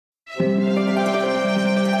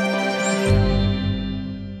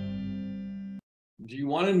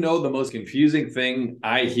want to know the most confusing thing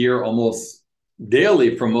I hear almost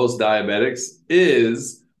daily from most diabetics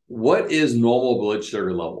is what is normal blood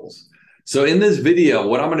sugar levels? So in this video,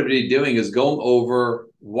 what I'm going to be doing is going over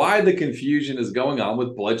why the confusion is going on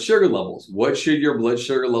with blood sugar levels. What should your blood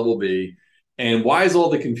sugar level be? And why is all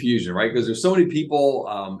the confusion, right? Because there's so many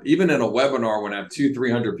people, even in a webinar when I have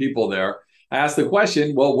 300 people there, I ask the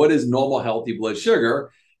question, well, what is normal healthy blood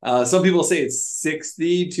sugar? Some people say it's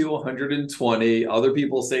 60 to 120. Other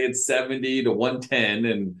people say it's 70 to 110.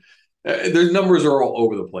 And their numbers are all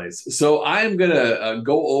over the place. So I'm going to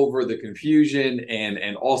go over the confusion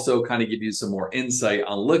and also kind of give you some more insight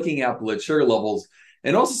on looking at blood sugar levels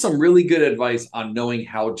and also some really good advice on knowing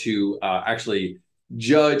how to actually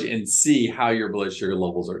judge and see how your blood sugar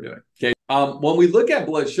levels are doing. Okay. When we look at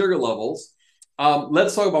blood sugar levels,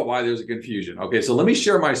 let's talk about why there's a confusion. Okay, so let me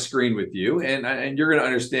share my screen with you, and you're going to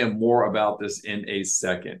understand more about this in a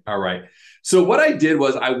second. All right. So what I did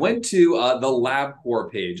was I went to the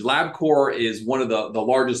LabCorp page. LabCorp is one of the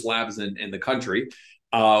largest labs in the country.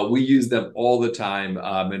 We use them all the time,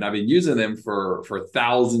 and I've been using them for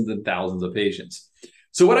thousands and thousands of patients.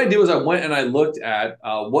 So what I did was I went and I looked at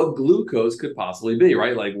what glucose could possibly be,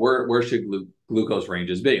 right? Like where should glucose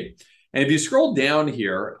ranges be? And if you scroll down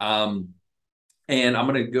here, and I'm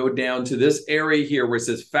going to go down to this area here where it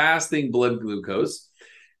says fasting blood glucose.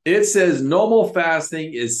 It says normal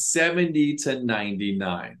fasting is 70 to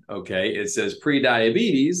 99. Okay. It says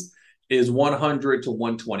pre-diabetes is 100 to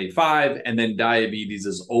 125. And then diabetes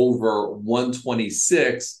is over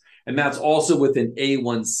 126. And that's also with an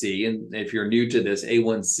A1C. And if you're new to this,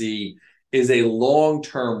 A1C is a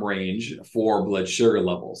long-term range for blood sugar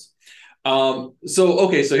levels. So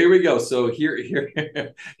here we go. So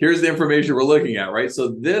here's the information we're looking at, right?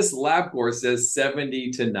 So this LabCorp says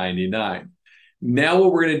 70 to 99. Now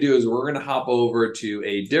what we're going to do is we're going to hop over to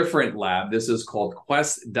a different lab. This is called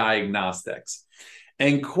Quest Diagnostics.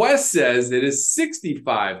 And Quest says it is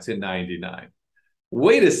 65 to 99.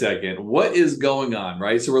 Wait a second, what is going on,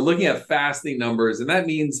 right? So we're looking at fasting numbers, and that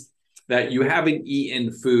means that you haven't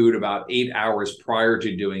eaten food about 8 hours prior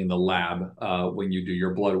to doing the lab when you do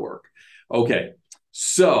your blood work. Okay,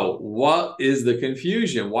 so what is the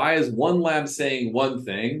confusion? Why is one lab saying one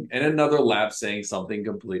thing and another lab saying something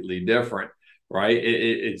completely different, right?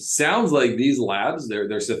 It sounds like these labs,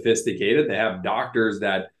 they're sophisticated. They have doctors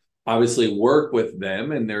that obviously work with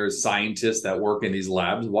them, and there's scientists that work in these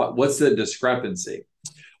labs. What's the discrepancy?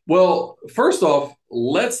 Well, first off,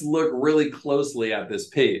 let's look really closely at this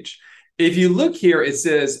page. If you look here, it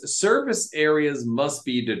says surface areas must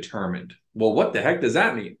be determined. Well, what the heck does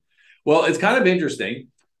that mean? Well, it's kind of interesting.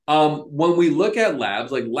 When we look at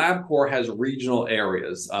labs, like LabCorp has regional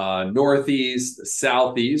areas, Northeast,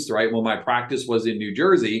 Southeast, right? When my practice was in New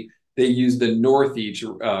Jersey, they used the Northeast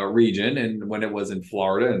region. And when it was in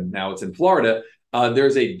Florida, and now it's in Florida,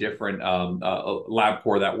 there's a different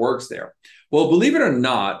LabCorp that works there. Well, believe it or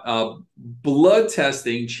not, blood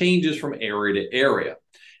testing changes from area to area.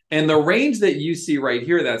 And the range that you see right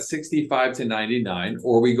here, that's 65 to 99,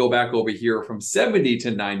 or we go back over here from 70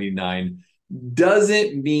 to 99,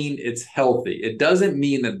 doesn't mean it's healthy. It doesn't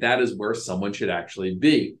mean that that is where someone should actually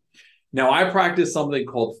be. Now, I practice something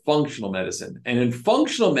called functional medicine. And in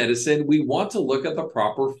functional medicine, we want to look at the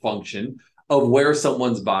proper function of where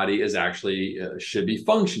someone's body is actually should be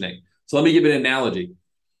functioning. So let me give an analogy.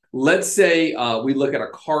 Let's say we look at a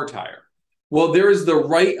car tire. Well, there is the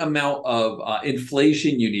right amount of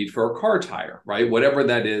inflation you need for a car tire, right? Whatever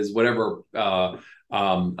that is, whatever PSI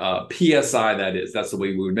that is, that's the way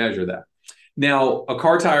we would measure that. Now, a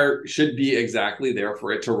car tire should be exactly there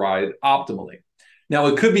for it to ride optimally. Now,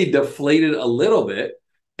 it could be deflated a little bit,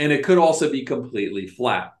 and it could also be completely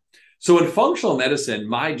flat. So in functional medicine,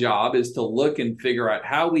 my job is to look and figure out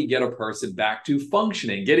how we get a person back to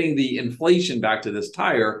functioning, getting the inflation back to this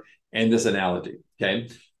tire and this analogy, okay?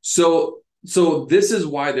 So this is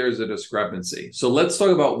why there's a discrepancy. So let's talk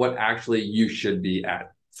about what actually you should be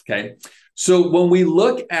at, okay? So when we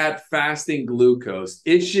look at fasting glucose,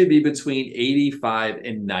 it should be between 85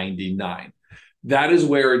 and 99. That is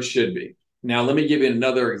where it should be. Now, let me give you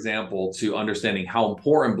another example to understanding how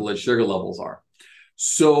important blood sugar levels are.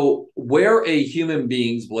 So where a human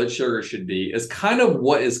being's blood sugar should be is kind of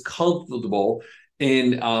what is comfortable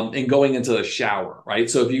in going into the shower, right?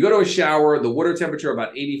 So if you go to a shower, the water temperature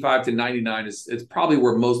about 85 to 99 is probably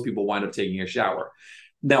where most people wind up taking a shower.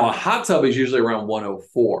 Now, a hot tub is usually around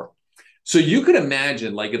 104. So you could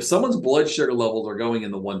imagine, like, if someone's blood sugar levels are going in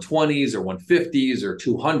the 120s or 150s or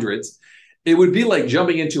 200s, it would be like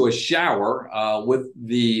jumping into a shower with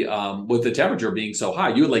the temperature being so high.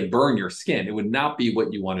 You would like burn your skin. It would not be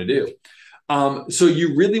what you want to do. So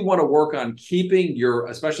you really want to work on keeping your,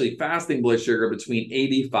 especially fasting blood sugar between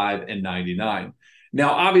 85 and 99.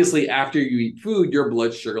 Now, obviously, after you eat food, your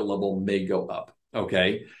blood sugar level may go up.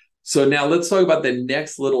 Okay. So now let's talk about the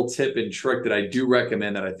next little tip and trick that I do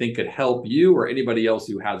recommend that I think could help you or anybody else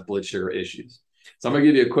who has blood sugar issues. So I'm going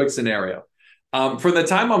to give you a quick scenario. From the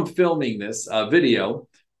time I'm filming this video,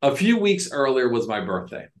 a few weeks earlier was my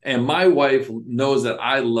birthday, and my wife knows that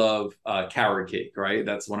I love carrot cake, right?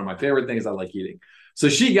 That's one of my favorite things I like eating. So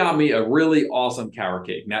she got me a really awesome carrot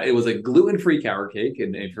cake. Now, it was a gluten-free carrot cake,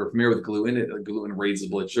 and if you're familiar with gluten, gluten raises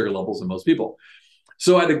blood sugar levels in most people.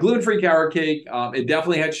 So I had a gluten-free carrot cake. It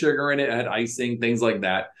definitely had sugar in it. It had icing, things like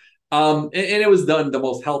that. And it was done the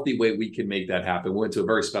most healthy way we can make that happen. We went to a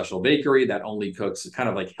very special bakery that only cooks kind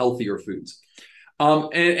of like healthier foods.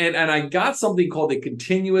 And I got something called a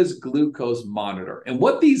continuous glucose monitor. And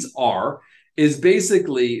what these are is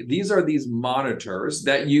basically, these are these monitors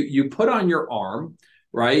that you put on your arm,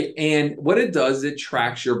 right? And what it does, it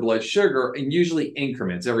tracks your blood sugar in usually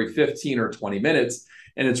increments every 15 or 20 minutes.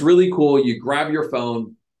 And it's really cool. You grab your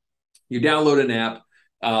phone, you download an app.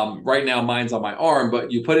 Right now, mine's on my arm,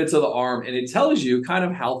 but you put it to the arm and it tells you kind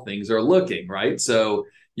of how things are looking, right? So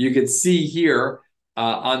you can see here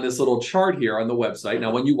on this little chart here on the website.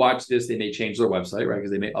 Now, when you watch this, they may change their website, right?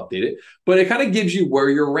 Because they may update it, but it kind of gives you where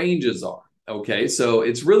your ranges are. Okay. So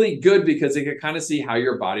it's really good because it can kind of see how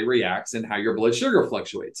your body reacts and how your blood sugar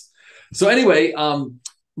fluctuates. So anyway,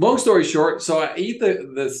 long story short, so I eat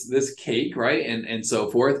this cake, right? And so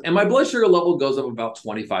forth. And my blood sugar level goes up about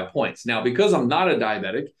 25 points. Now, because I'm not a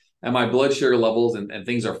diabetic and my blood sugar levels and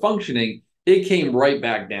things are functioning, it came right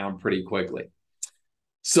back down pretty quickly.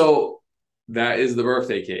 So that is the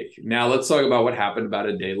birthday cake. Now let's talk about what happened about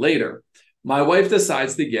a day later. My wife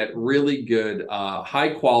decides to get really good, high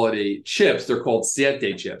quality chips. They're called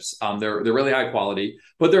Siete chips. They're really high quality,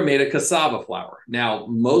 but they're made of cassava flour. Now,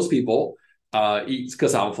 most people eat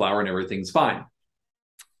cassava flour and everything's fine.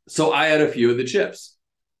 So I had a few of the chips.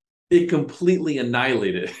 It completely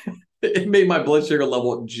annihilated. It made my blood sugar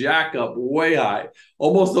level jack up way high,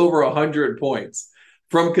 almost over 100 points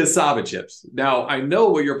from cassava chips. Now, I know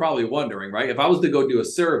what you're probably wondering, right? If I was to go do a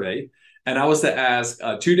survey and I was to ask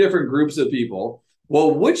two different groups of people,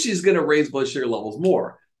 well, which is going to raise blood sugar levels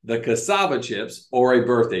more, the cassava chips or a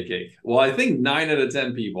birthday cake? Well, I think 9 out of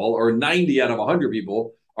 10 people or 90 out of 100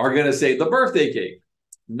 people are going to say the birthday cake.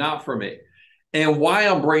 Not for me. And why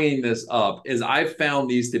I'm bringing this up is I found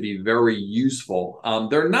these to be very useful.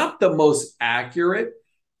 They're not the most accurate.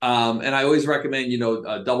 And I always recommend,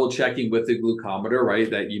 double checking with the glucometer, right,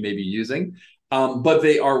 that you may be using. But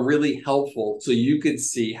they are really helpful so you could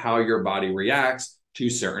see how your body reacts to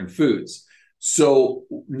certain foods. So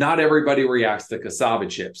not everybody reacts to cassava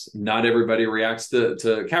chips. Not everybody reacts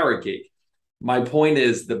to carrot cake. My point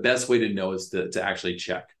is the best way to know is to actually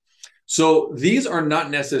check. So these are not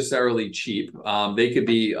necessarily cheap. They could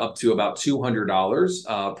be up to about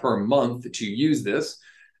 $200 per month to use this.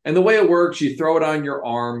 And the way it works, you throw it on your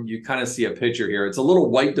arm. You kind of see a picture here. It's a little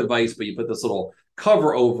white device, but you put this little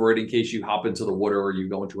cover over it in case you hop into the water or you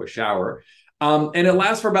go into a shower. And it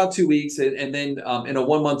lasts for about 2 weeks. And then in a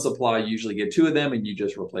 1 month supply, you usually get 2 of them and you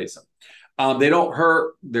just replace them. They don't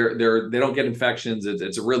hurt. They don't get infections.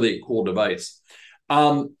 It's a really cool device.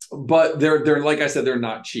 But they're like I said, they're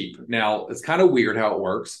not cheap. Now, it's kind of weird how it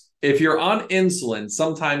works. If you're on insulin,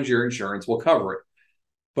 sometimes your insurance will cover it.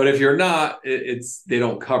 But if you're not, they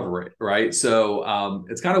don't cover it, right? So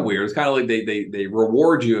it's kind of weird. It's kind of like they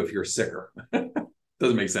reward you if you're sicker.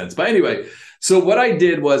 Doesn't make sense. But anyway, so what I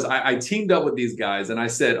did was I teamed up with these guys and I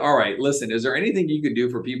said, all right, listen, is there anything you could do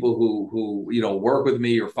for people who work with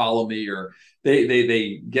me or follow me or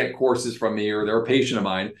they get courses from me or they're a patient of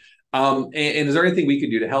mine? And is there anything we could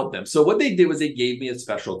do to help them? So what they did was they gave me a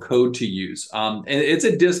special code to use. And it's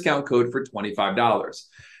a discount code for $25.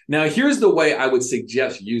 Now, here's the way I would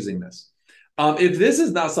suggest using this. If this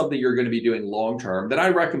is not something you're going to be doing long-term, then I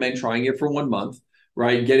recommend trying it for 1 month,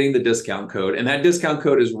 right? Getting the discount code. And that discount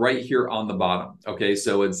code is right here on the bottom. Okay,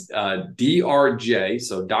 so it's DRJ,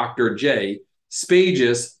 so Dr. J,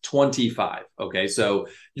 Spages 25. Okay, so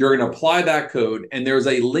you're going to apply that code and there's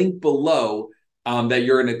a link below that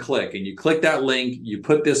you're going to click. And you click that link, you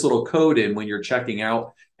put this little code in when you're checking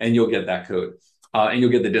out and you'll get that code and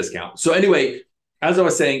you'll get the discount. So anyway, as I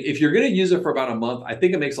was saying, if you're going to use it for about a month, I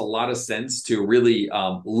think it makes a lot of sense to really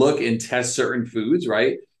look and test certain foods,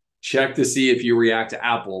 right? Check to see if you react to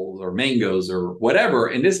apples or mangoes or whatever.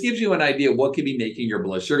 And this gives you an idea of what could be making your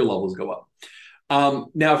blood sugar levels go up. Now,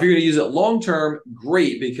 if you're going to use it long term,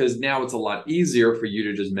 great, because now it's a lot easier for you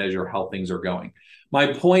to just measure how things are going.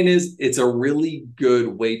 My point is, it's a really good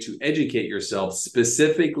way to educate yourself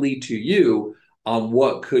specifically to you on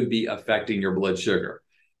what could be affecting your blood sugar.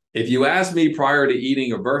 If you asked me prior to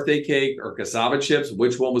eating a birthday cake or cassava chips,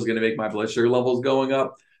 which one was going to make my blood sugar levels going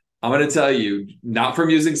up, I'm going to tell you, not from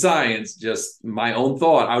using science, just my own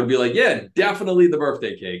thought. I would be like, yeah, definitely the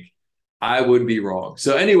birthday cake. I would be wrong.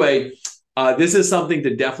 So anyway, this is something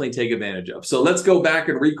to definitely take advantage of. So let's go back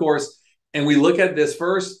and recourse. And we look at this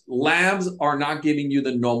first. Labs are not giving you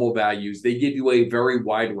the normal values. They give you a very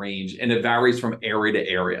wide range, and it varies from area to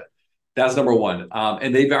area. That's number one.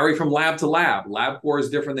 And they vary from lab to lab. LabCorp is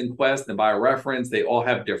different than Quest and BioReference. They all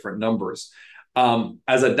have different numbers.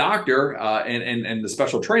 As a doctor and the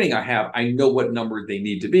special training I have, I know what numbers they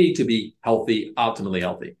need to be healthy, optimally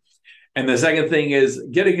healthy. And the second thing is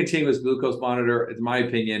get a continuous glucose monitor. In my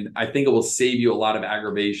opinion, I think it will save you a lot of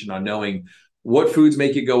aggravation on knowing what foods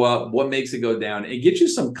make it go up, what makes it go down. It gives you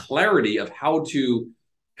some clarity of how to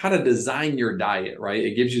kind of design your diet, right?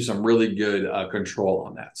 It gives you some really good control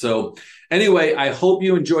on that. So anyway, I hope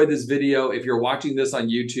you enjoyed this video. If you're watching this on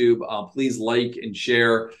YouTube, please like and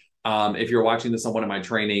share. If you're watching this on one of my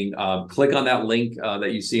training, click on that link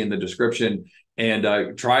that you see in the description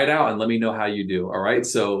and try it out and let me know how you do. All right.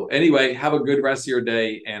 So anyway, have a good rest of your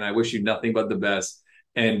day. And I wish you nothing but the best,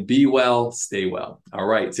 and be well, stay well. All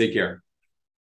right. Take care.